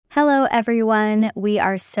Hello, everyone. We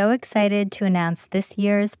are so excited to announce this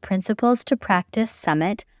year's Principles to Practice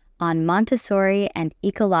Summit on Montessori and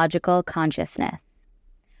Ecological Consciousness.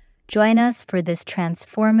 Join us for this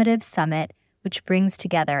transformative summit, which brings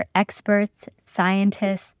together experts,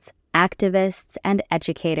 scientists, activists, and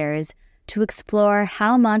educators to explore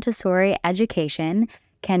how Montessori education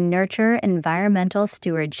can nurture environmental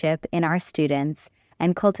stewardship in our students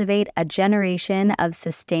and cultivate a generation of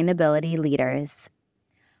sustainability leaders.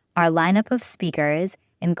 Our lineup of speakers,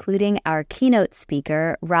 including our keynote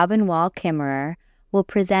speaker, Robin Wall-Kimmerer, will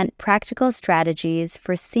present practical strategies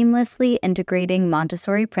for seamlessly integrating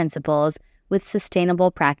Montessori principles with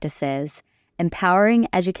sustainable practices, empowering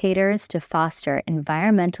educators to foster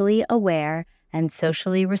environmentally aware and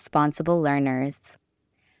socially responsible learners.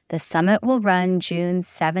 The summit will run June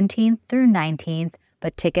 17th through 19th,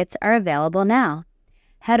 but tickets are available now.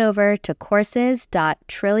 Head over to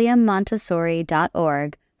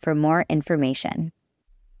courses.trilliummontessori.org for more information.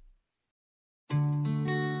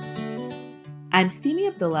 I'm Simi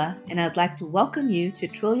Abdullah, and I'd like to welcome you to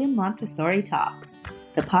Trillium Montessori Talks,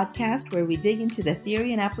 the podcast where we dig into the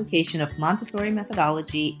theory and application of Montessori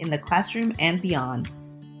methodology in the classroom and beyond.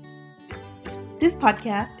 This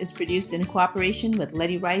podcast is produced in cooperation with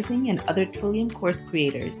Letty Rising and other Trillium course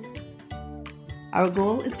creators. Our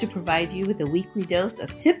goal is to provide you with a weekly dose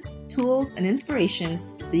of tips, tools, and inspiration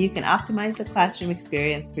so you can optimize the classroom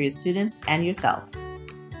experience for your students and yourself.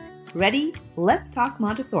 Ready? Let's talk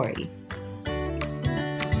Montessori.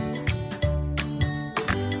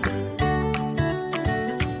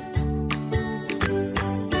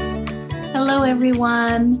 Hello,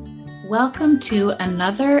 everyone. Welcome to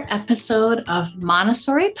another episode of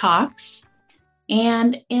Montessori Talks.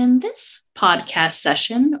 And in this podcast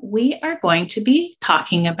session, we are going to be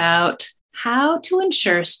talking about how to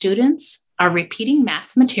ensure students are repeating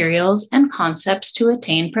math materials and concepts to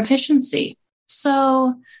attain proficiency.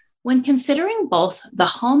 So, when considering both the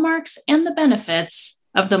hallmarks and the benefits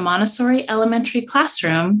of the Montessori elementary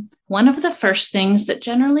classroom, one of the first things that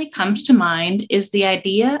generally comes to mind is the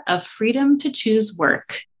idea of freedom to choose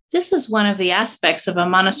work. This is one of the aspects of a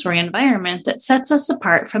Montessori environment that sets us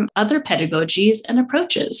apart from other pedagogies and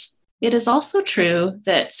approaches. It is also true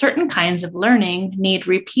that certain kinds of learning need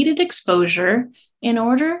repeated exposure in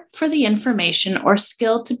order for the information or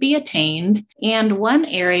skill to be attained, and one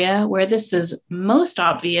area where this is most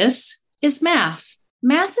obvious is math.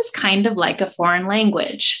 Math is kind of like a foreign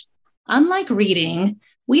language. Unlike reading,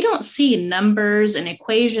 we don't see numbers and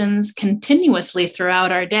equations continuously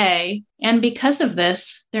throughout our day, and because of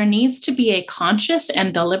this, there needs to be a conscious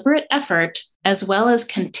and deliberate effort, as well as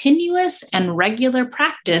continuous and regular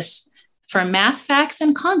practice for math facts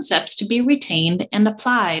and concepts to be retained and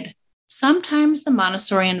applied. Sometimes the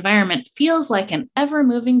Montessori environment feels like an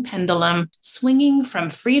ever-moving pendulum, swinging from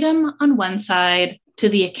freedom on one side to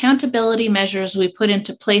the accountability measures we put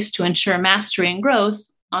into place to ensure mastery and growth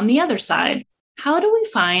on the other side. How do we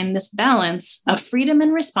find this balance of freedom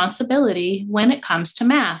and responsibility when it comes to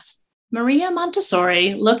math? Maria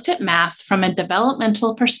Montessori looked at math from a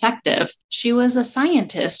developmental perspective. She was a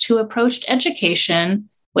scientist who approached education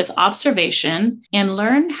with observation and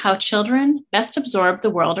learned how children best absorb the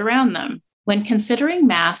world around them. When considering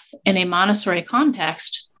math in a Montessori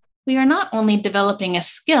context, we are not only developing a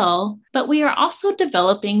skill, but we are also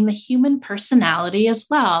developing the human personality as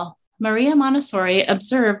well. Maria Montessori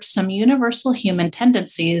observed some universal human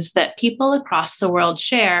tendencies that people across the world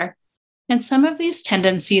share, and some of these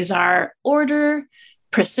tendencies are order,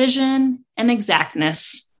 precision, and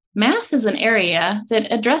exactness. Math is an area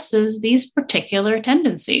that addresses these particular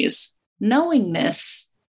tendencies. Knowing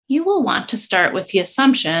this, you will want to start with the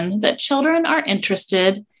assumption that children are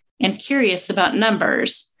interested and curious about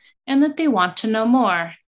numbers, and that they want to know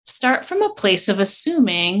more. Start from a place of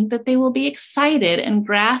assuming that they will be excited and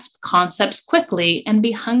grasp concepts quickly and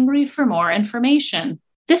be hungry for more information.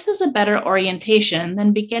 This is a better orientation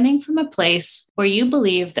than beginning from a place where you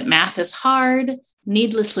believe that math is hard,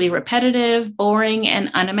 needlessly repetitive, boring,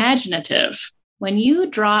 and unimaginative. When you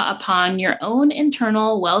draw upon your own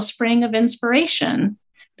internal wellspring of inspiration,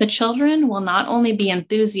 the children will not only be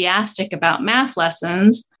enthusiastic about math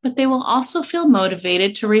lessons, but they will also feel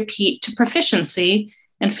motivated to repeat to proficiency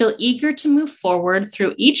and feel eager to move forward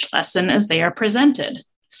through each lesson as they are presented.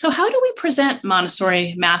 So how do we present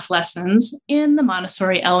Montessori math lessons in the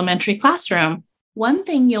Montessori elementary classroom? One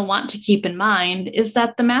thing you'll want to keep in mind is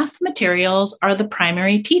that the math materials are the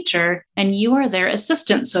primary teacher and you are their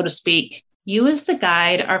assistant, so to speak. You as the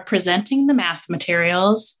guide are presenting the math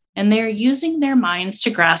materials and they're using their minds to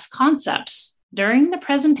grasp concepts. During the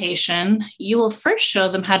presentation, you will first show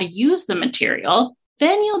them how to use the material.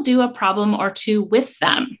 Then you'll do a problem or two with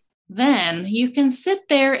them. Then you can sit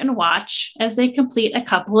there and watch as they complete a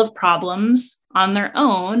couple of problems on their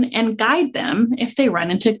own and guide them if they run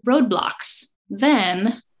into roadblocks.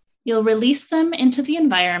 Then you'll release them into the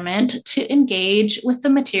environment to engage with the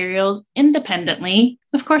materials independently.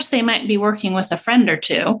 Of course, they might be working with a friend or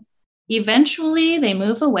two. Eventually, they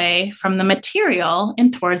move away from the material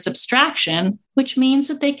and towards abstraction, which means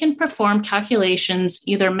that they can perform calculations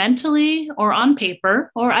either mentally or on paper,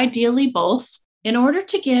 or ideally both. In order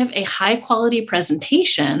to give a high-quality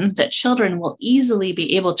presentation that children will easily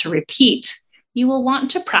be able to repeat, you will want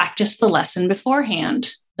to practice the lesson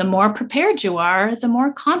beforehand. The more prepared you are, the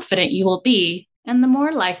more confident you will be, and the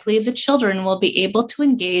more likely the children will be able to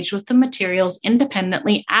engage with the materials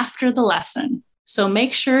independently after the lesson. So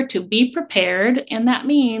make sure to be prepared, and that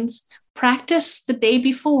means practice the day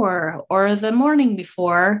before or the morning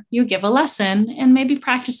before you give a lesson, and maybe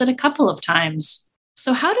practice it a couple of times.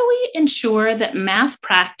 So how do we ensure that math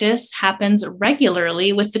practice happens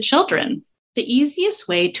regularly with the children? The easiest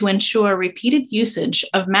way to ensure repeated usage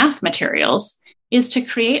of math materials is to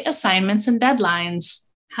create assignments and deadlines.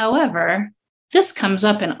 However, this comes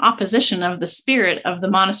up in opposition of the spirit of the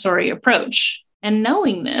Montessori approach. And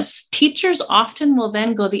knowing this, teachers often will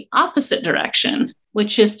then go the opposite direction,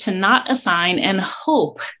 which is to not assign and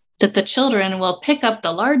hope that the children will pick up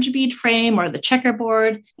the large bead frame or the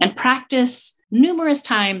checkerboard and practice numerous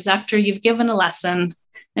times after you've given a lesson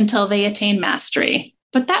until they attain mastery.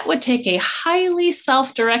 But that would take a highly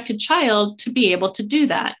self-directed child to be able to do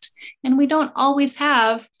that. And we don't always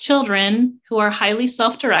have children who are highly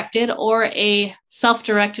self-directed or a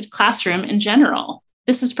self-directed classroom in general.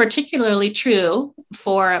 This is particularly true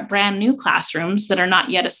for brand new classrooms that are not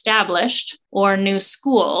yet established, or new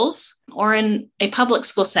schools, or in a public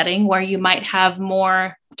school setting where you might have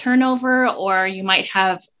more turnover, or you might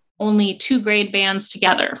have only 2 grade bands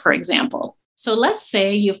together, for example. So let's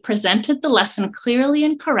say you've presented the lesson clearly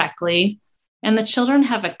and correctly, and the children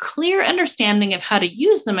have a clear understanding of how to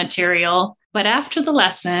use the material, but after the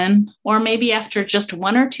lesson, or maybe after just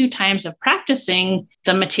 1 or 2 times of practicing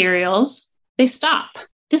the materials, they stop.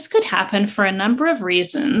 This could happen for a number of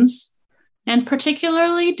reasons, and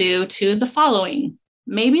particularly due to the following.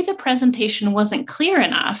 Maybe the presentation wasn't clear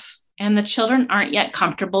enough, and the children aren't yet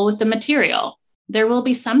comfortable with the material. There will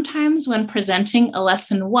be some times when presenting a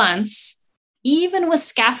lesson once, even with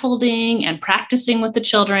scaffolding and practicing with the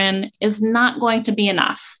children, is not going to be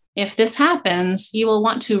enough. If this happens, you will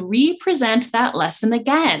want to re-present that lesson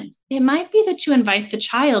again. It might be that you invite the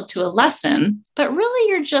child to a lesson, but really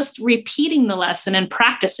you're just repeating the lesson and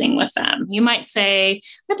practicing with them. You might say,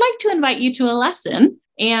 I'd like to invite you to a lesson.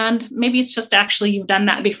 And maybe it's just actually you've done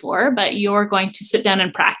that before, but you're going to sit down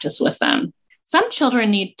and practice with them. Some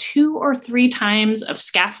children need 2 or 3 times of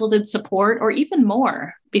scaffolded support, or even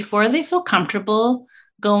more, before they feel comfortable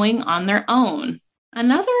going on their own.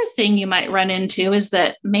 Another thing you might run into is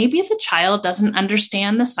that maybe the child doesn't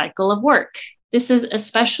understand the cycle of work. This is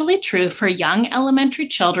especially true for young elementary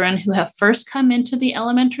children who have first come into the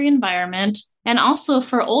elementary environment, and also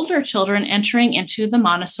for older children entering into the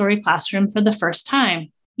Montessori classroom for the first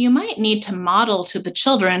time. You might need to model to the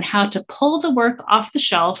children how to pull the work off the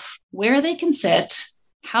shelf, where they can sit,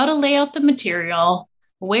 how to lay out the material,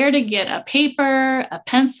 where to get a paper, a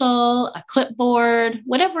pencil, a clipboard,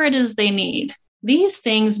 whatever it is they need. These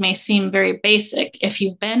things may seem very basic if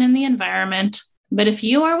you've been in the environment, but if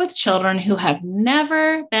you are with children who have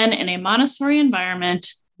never been in a Montessori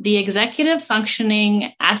environment, the executive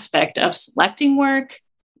functioning aspect of selecting work,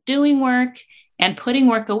 doing work, and putting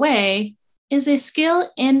work away is a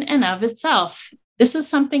skill in and of itself. This is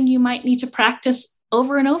something you might need to practice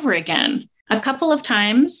over and over again. A couple of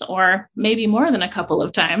times, or maybe more than a couple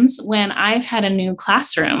of times, when I've had a new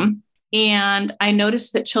classroom and I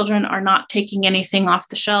noticed that children are not taking anything off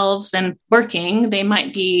the shelves and working, they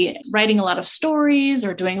might be writing a lot of stories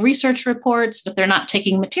or doing research reports, but they're not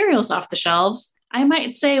taking materials off the shelves. I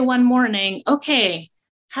might say one morning, okay,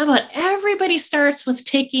 how about everybody starts with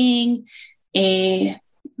taking a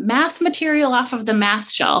math material off of the math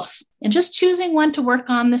shelf and just choosing one to work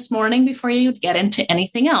on this morning before you get into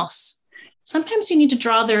anything else. Sometimes you need to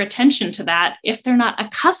draw their attention to that if they're not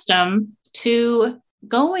accustomed to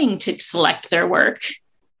going to select their work,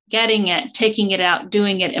 getting it, taking it out,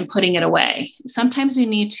 doing it, and putting it away. Sometimes you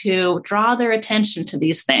need to draw their attention to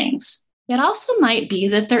these things. It also might be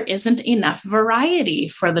that there isn't enough variety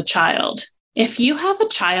for the child. If you have a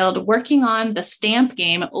child working on the stamp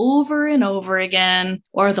game over and over again,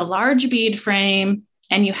 or the large bead frame,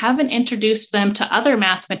 and you haven't introduced them to other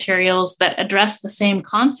math materials that address the same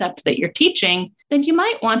concept that you're teaching, then you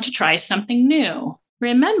might want to try something new.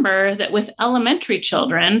 Remember that with elementary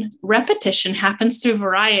children, repetition happens through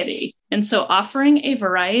variety. And so offering a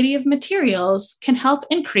variety of materials can help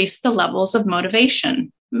increase the levels of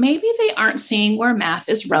motivation. Maybe they aren't seeing where math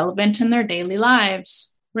is relevant in their daily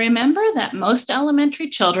lives. Remember that most elementary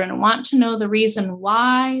children want to know the reason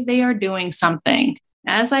why they are doing something.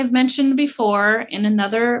 As I've mentioned before in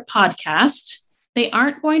another podcast, they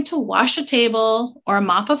aren't going to wash a table or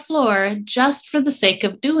mop a floor just for the sake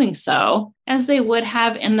of doing so, as they would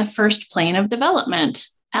have in the first plane of development.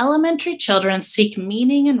 Elementary children seek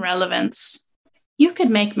meaning and relevance. You could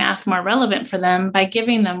make math more relevant for them by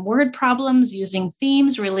giving them word problems using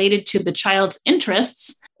themes related to the child's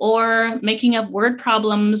interests, or making up word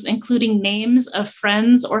problems including names of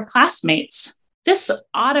friends or classmates. This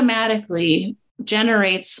automatically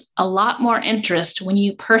generates a lot more interest when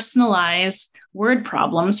you personalize word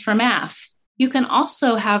problems for math. You can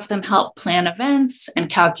also have them help plan events and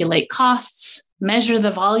calculate costs, measure the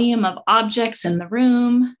volume of objects in the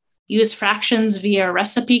room, use fractions via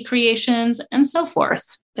recipe creations, and so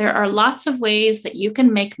forth. There are lots of ways that you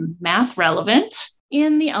can make math relevant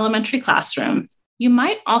in the elementary classroom. You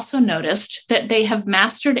might also notice that they have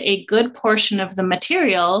mastered a good portion of the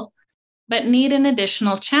material, but need an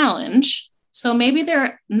additional challenge. So maybe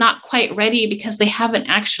they're not quite ready because they haven't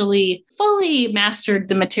actually fully mastered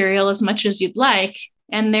the material as much as you'd like,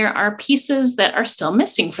 and there are pieces that are still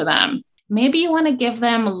missing for them. Maybe you want to give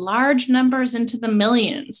them large numbers into the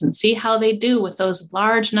millions and see how they do with those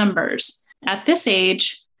large numbers. At this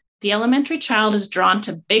age, the elementary child is drawn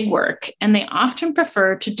to big work, and they often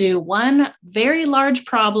prefer to do one very large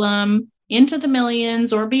problem into the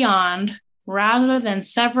millions or beyond, rather than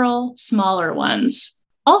several smaller ones.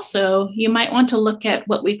 Also, you might want to look at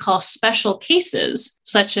what we call special cases,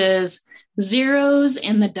 such as zeros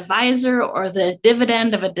in the divisor or the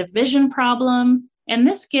dividend of a division problem. And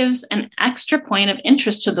this gives an extra point of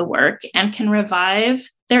interest to the work and can revive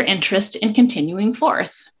their interest in continuing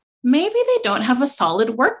forth. Maybe they don't have a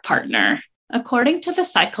solid work partner. According to the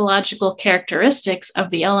psychological characteristics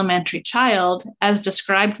of the elementary child, as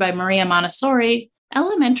described by Maria Montessori,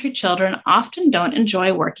 elementary children often don't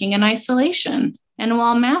enjoy working in isolation. And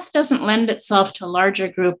while math doesn't lend itself to larger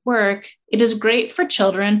group work, it is great for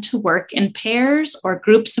children to work in pairs or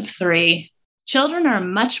groups of 3. Children are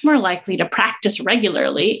much more likely to practice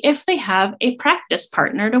regularly if they have a practice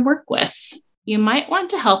partner to work with. You might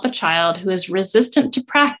want to help a child who is resistant to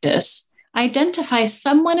practice identify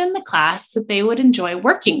someone in the class that they would enjoy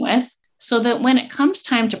working with, so that when it comes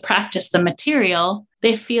time to practice the material,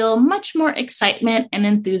 they feel much more excitement and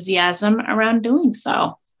enthusiasm around doing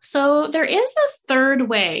so. So there is a third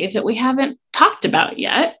way that we haven't talked about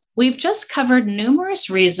yet. We've just covered numerous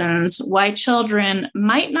reasons why children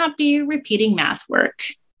might not be repeating math work.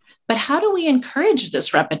 But how do we encourage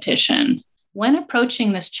this repetition? When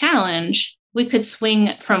approaching this challenge, we could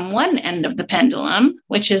swing from one end of the pendulum,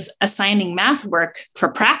 which is assigning math work for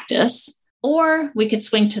practice, or we could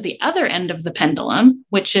swing to the other end of the pendulum,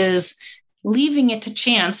 which is leaving it to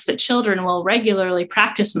chance that children will regularly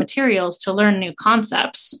practice materials to learn new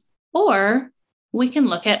concepts. Or we can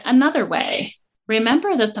look at another way.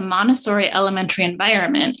 Remember that the Montessori elementary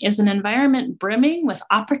environment is an environment brimming with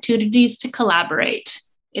opportunities to collaborate.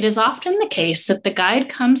 It is often the case that the guide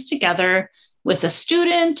comes together with a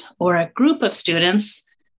student or a group of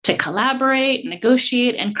students to collaborate,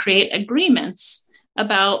 negotiate, and create agreements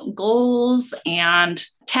about goals and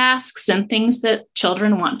tasks and things that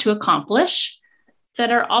children want to accomplish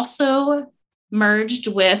that are also merged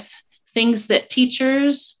with things that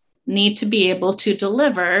teachers need to be able to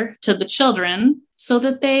deliver to the children so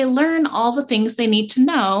that they learn all the things they need to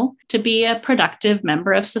know to be a productive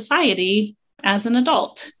member of society as an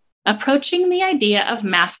adult. Approaching the idea of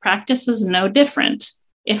math practice is no different.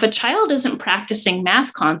 If a child isn't practicing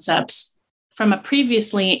math concepts from a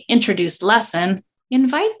previously introduced lesson,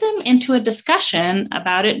 invite them into a discussion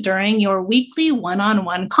about it during your weekly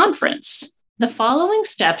one-on-one conference. The following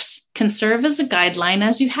steps can serve as a guideline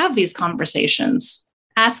as you have these conversations.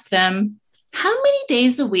 Ask them, how many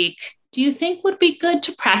days a week do you think would be good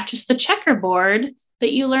to practice the checkerboard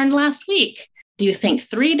that you learned last week? Do you think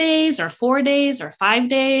 3 days or 4 days or 5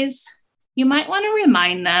 days? You might want to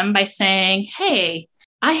remind them by saying, hey,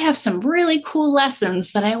 I have some really cool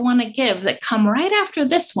lessons that I want to give that come right after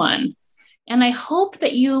this one. And I hope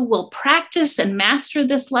that you will practice and master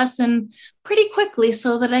this lesson pretty quickly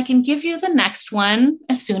so that I can give you the next one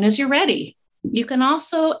as soon as you're ready. You can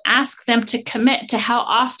also ask them to commit to how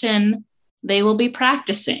often they will be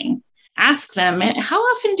practicing. Ask them, how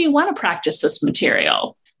often do you want to practice this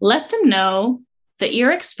material? Let them know that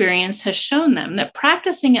your experience has shown them that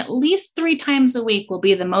practicing at least 3 times a week will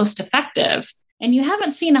be the most effective. And you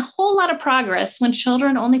haven't seen a whole lot of progress when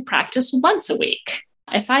children only practice once a week.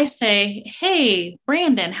 If I say, hey,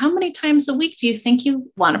 Brandon, how many times a week do you think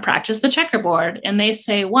you want to practice the checkerboard? And they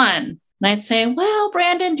say 1. And I'd say, well,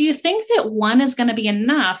 Brandon, do you think that 1 is going to be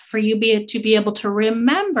enough for you to be able to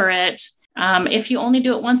remember it if you only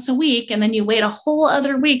do it once a week and then you wait a whole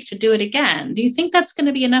other week to do it again? Do you think that's going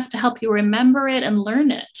to be enough to help you remember it and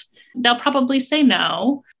learn it? They'll probably say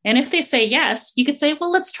no. And if they say yes, you could say,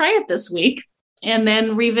 well, let's try it this week and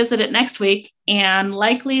then revisit it next week. And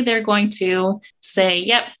likely they're going to say,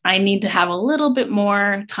 yep, I need to have a little bit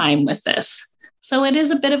more time with this. So it is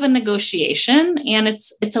a bit of a negotiation, and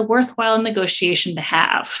it's a worthwhile negotiation to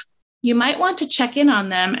have. You might want to check in on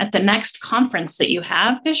them at the next conference that you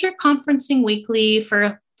have, because you're conferencing weekly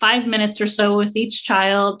for 5 minutes or so with each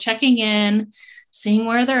child, checking in, seeing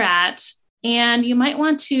where they're at. And you might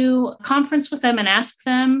want to conference with them and ask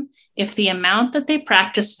them if the amount that they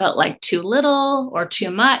practice felt like too little or too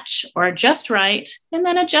much or just right, and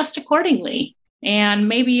then adjust accordingly. And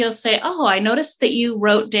maybe you'll say, oh, I noticed that you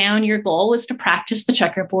wrote down your goal was to practice the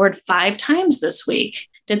checkerboard 5 times this week.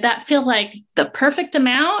 Did that feel like the perfect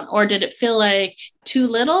amount, or did it feel like too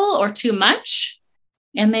little or too much?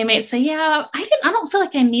 And they may say, yeah, I don't feel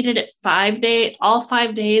like I needed it all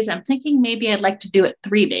 5 days. I'm thinking maybe I'd like to do it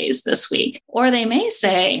 3 days this week. Or they may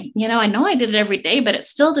say, I know I did it every day, but it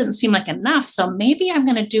still didn't seem like enough. So maybe I'm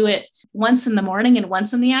going to do it once in the morning and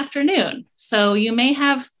once in the afternoon. So you may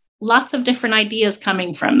have lots of different ideas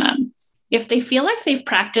coming from them. If they feel like they've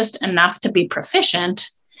practiced enough to be proficient,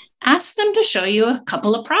 ask them to show you a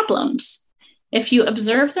couple of problems. If you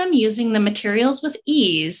observe them using the materials with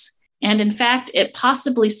ease, and in fact, it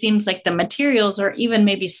possibly seems like the materials are even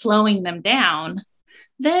maybe slowing them down,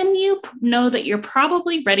 then you know that you're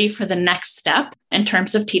probably ready for the next step in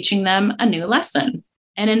terms of teaching them a new lesson.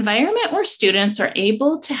 An environment where students are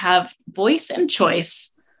able to have voice and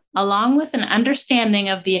choice, along with an understanding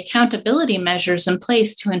of the accountability measures in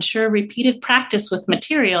place to ensure repeated practice with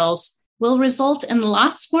materials, will result in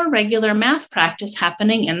lots more regular math practice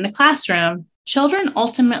happening in the classroom. Children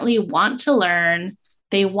ultimately want to learn.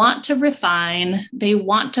 They want to refine, they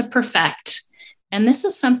want to perfect. And this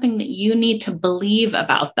is something that you need to believe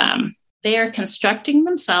about them. They are constructing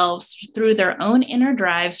themselves through their own inner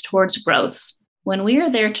drives towards growth. When we are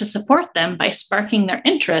there to support them by sparking their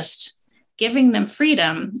interest, giving them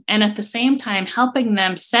freedom, and at the same time helping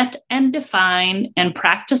them set and define and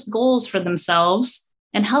practice goals for themselves,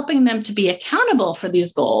 and helping them to be accountable for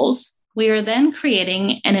these goals, we are then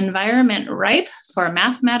creating an environment ripe for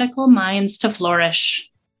mathematical minds to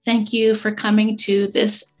flourish. Thank you for coming to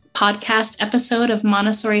this podcast episode of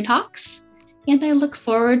Montessori Talks, and I look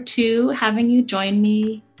forward to having you join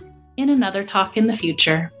me in another talk in the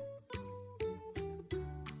future.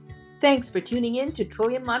 Thanks for tuning in to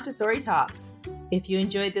Trillium Montessori Talks. If you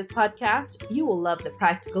enjoyed this podcast, you will love the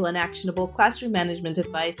practical and actionable classroom management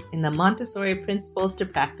advice in the Montessori Principles to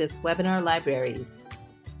Practice webinar libraries.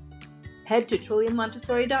 Head to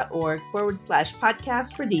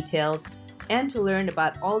trilliummontessori.org/podcast for details and to learn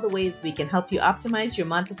about all the ways we can help you optimize your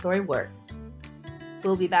Montessori work.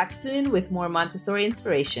 We'll be back soon with more Montessori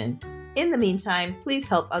inspiration. In the meantime, please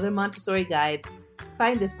help other Montessori guides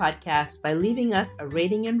find this podcast by leaving us a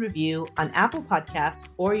rating and review on Apple Podcasts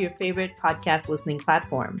or your favorite podcast listening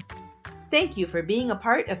platform. Thank you for being a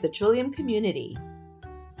part of the Trillium community.